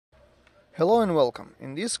Hello and welcome.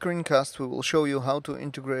 In this screencast we will show you how to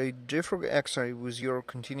integrate JFrog Xray with your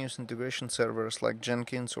continuous integration servers like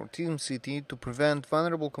Jenkins or TeamCity to prevent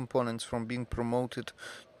vulnerable components from being promoted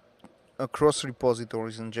across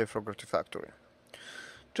repositories in JFrog Artifactory.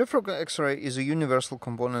 JFrog Xray is a universal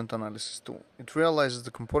component analysis tool. It realizes the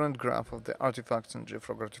component graph of the artifacts in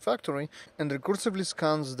JFrog Artifactory and recursively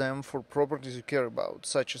scans them for properties you care about,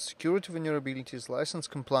 such as security vulnerabilities, license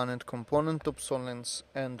compliant, component obsolescence,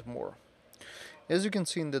 and more. As you can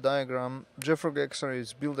see in the diagram, JFrog Xray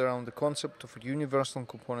is built around the concept of a universal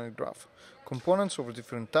component graph. Components of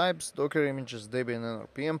different types, Docker images, Debian and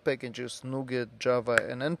RPM packages, NuGet, Java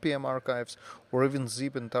and NPM archives, or even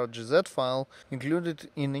zip and targz file included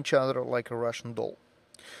in each other like a Russian doll.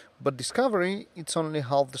 But discovery, it's only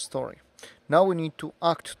half the story. Now we need to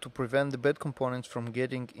act to prevent the bad components from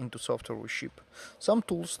getting into software we ship. Some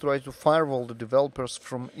tools try to firewall the developers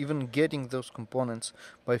from even getting those components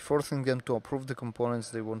by forcing them to approve the components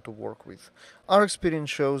they want to work with. Our experience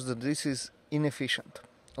shows that this is inefficient.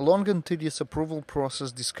 A long and tedious approval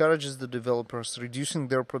process discourages the developers, reducing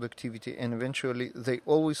their productivity, and eventually they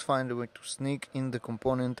always find a way to sneak in the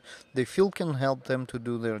component they feel can help them to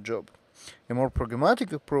do their job. A more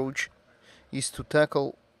pragmatic approach is to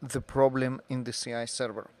tackle the problem in the CI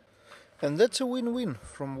server. And that's a win-win.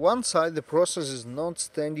 From one side, the process is not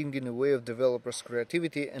standing in the way of developers'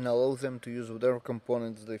 creativity and allows them to use whatever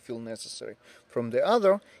components they feel necessary. From the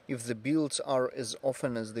other, if the builds are as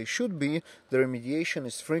often as they should be, the remediation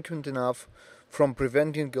is frequent enough from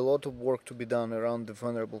preventing a lot of work to be done around the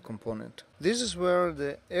vulnerable component. This is where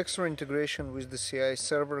the Xray integration with the CI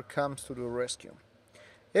server comes to the rescue.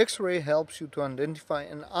 Xray helps you to identify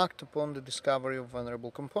and act upon the discovery of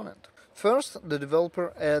vulnerable component. First, the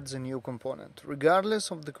developer adds a new component.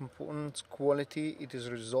 Regardless of the component's quality, it is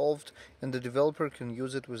resolved and the developer can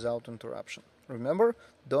use it without interruption. Remember,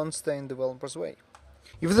 don't stay in the developer's way.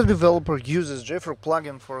 If the developer uses JFrog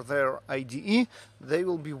plugin for their IDE, they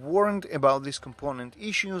will be warned about these component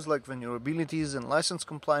issues like vulnerabilities and license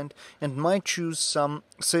compliant and might choose some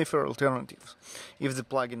safer alternatives. If the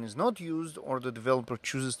plugin is not used or the developer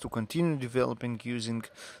chooses to continue developing using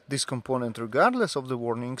this component regardless of the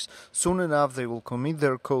warnings, soon enough they will commit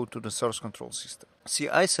their code to the source control system.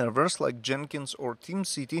 CI servers like Jenkins or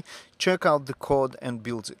TeamCity check out the code and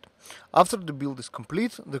builds it. After the build is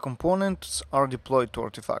complete, the components are deployed to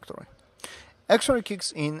Artifactory. Xray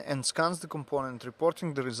kicks in and scans the component,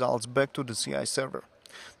 reporting the results back to the CI server.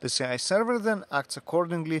 The CI server then acts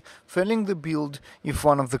accordingly, failing the build if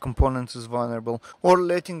one of the components is vulnerable, or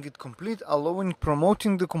letting it complete, allowing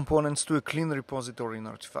promoting the components to a clean repository in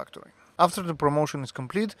Artifactory. After the promotion is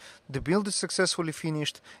complete, the build is successfully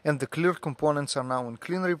finished and the cleared components are now in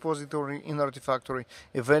clean repository in Artifactory,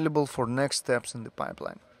 available for next steps in the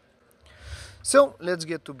pipeline. So let's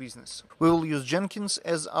get to business. We will use Jenkins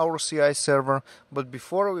as our CI server, but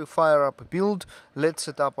before we fire up a build, let's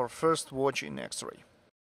set up our first watch in Xray.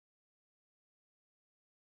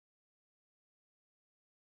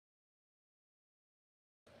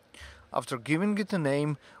 After giving it a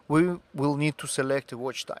name, we will need to select a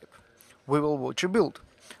watch type. We will watch a build.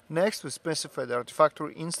 Next, we specify the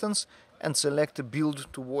Artifactory instance and select a build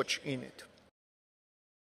to watch in it.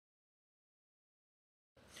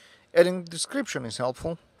 Adding a description is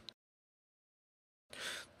helpful.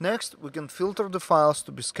 Next, we can filter the files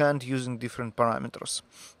to be scanned using different parameters.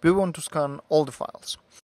 We want to scan all the files.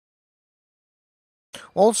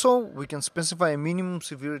 Also, we can specify a minimum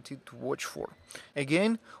severity to watch for.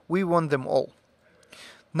 Again, we want them all.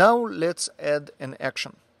 Now let's add an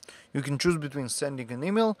action. You can choose between sending an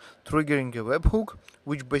email, triggering a webhook,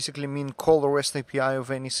 which basically means call the REST API of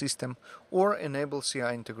any system, or enable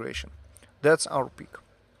CI integration. That's our pick.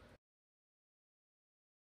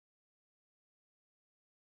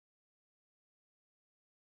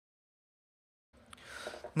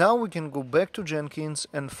 Now we can go back to Jenkins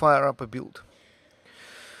and fire up a build.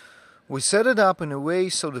 We set it up in a way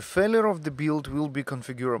so the failure of the build will be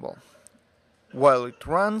configurable. While it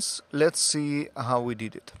runs, let's see how we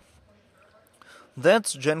did it.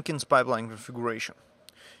 That's Jenkins pipeline configuration.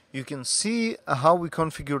 You can see how we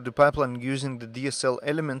configured the pipeline using the DSL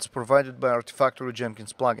elements provided by Artifactory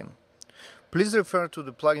Jenkins plugin. Please refer to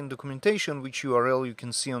the plugin documentation, which URL you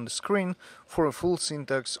can see on the screen, for a full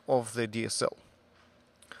syntax of the DSL.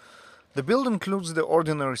 The build includes the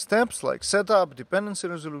ordinary steps like setup, dependency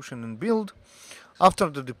resolution, and build. After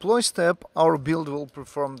the deploy step, our build will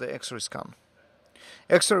perform the Xray scan.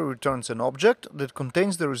 Xray returns an object that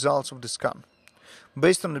contains the results of the scan.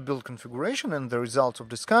 Based on the build configuration and the results of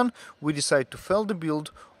the scan, we decide to fail the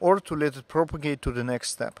build or to let it propagate to the next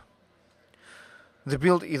step. The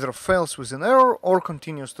build either fails with an error or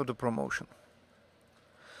continues to the promotion.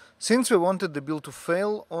 Since we wanted the build to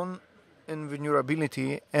fail on an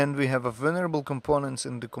vulnerability and we have a vulnerable components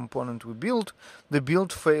in the component we built, the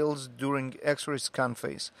build fails during Xray scan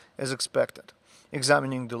phase, as expected.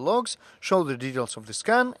 Examining the logs show the details of the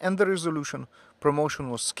scan and the resolution. Promotion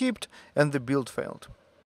was skipped and the build failed.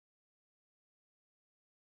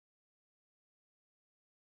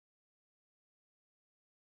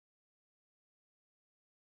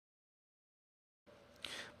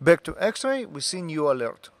 Back to Xray, we see new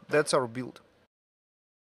alert. That's our build.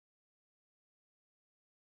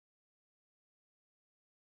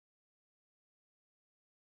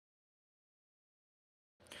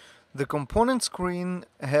 The component screen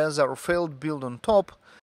has our failed build on top,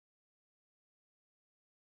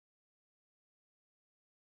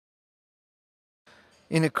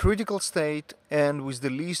 in a critical state and with the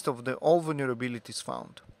list of all vulnerabilities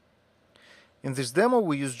found. In this demo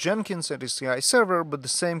we use Jenkins at a CI server, but the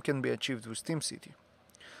same can be achieved with TeamCity.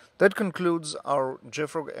 That concludes our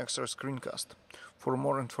JFrog Xray screencast. For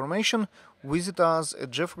more information, visit us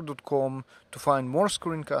at jfrog.com to find more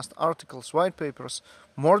screencast articles, white papers,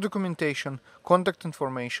 more documentation, contact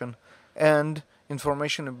information, and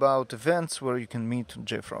information about events where you can meet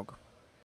JFrog.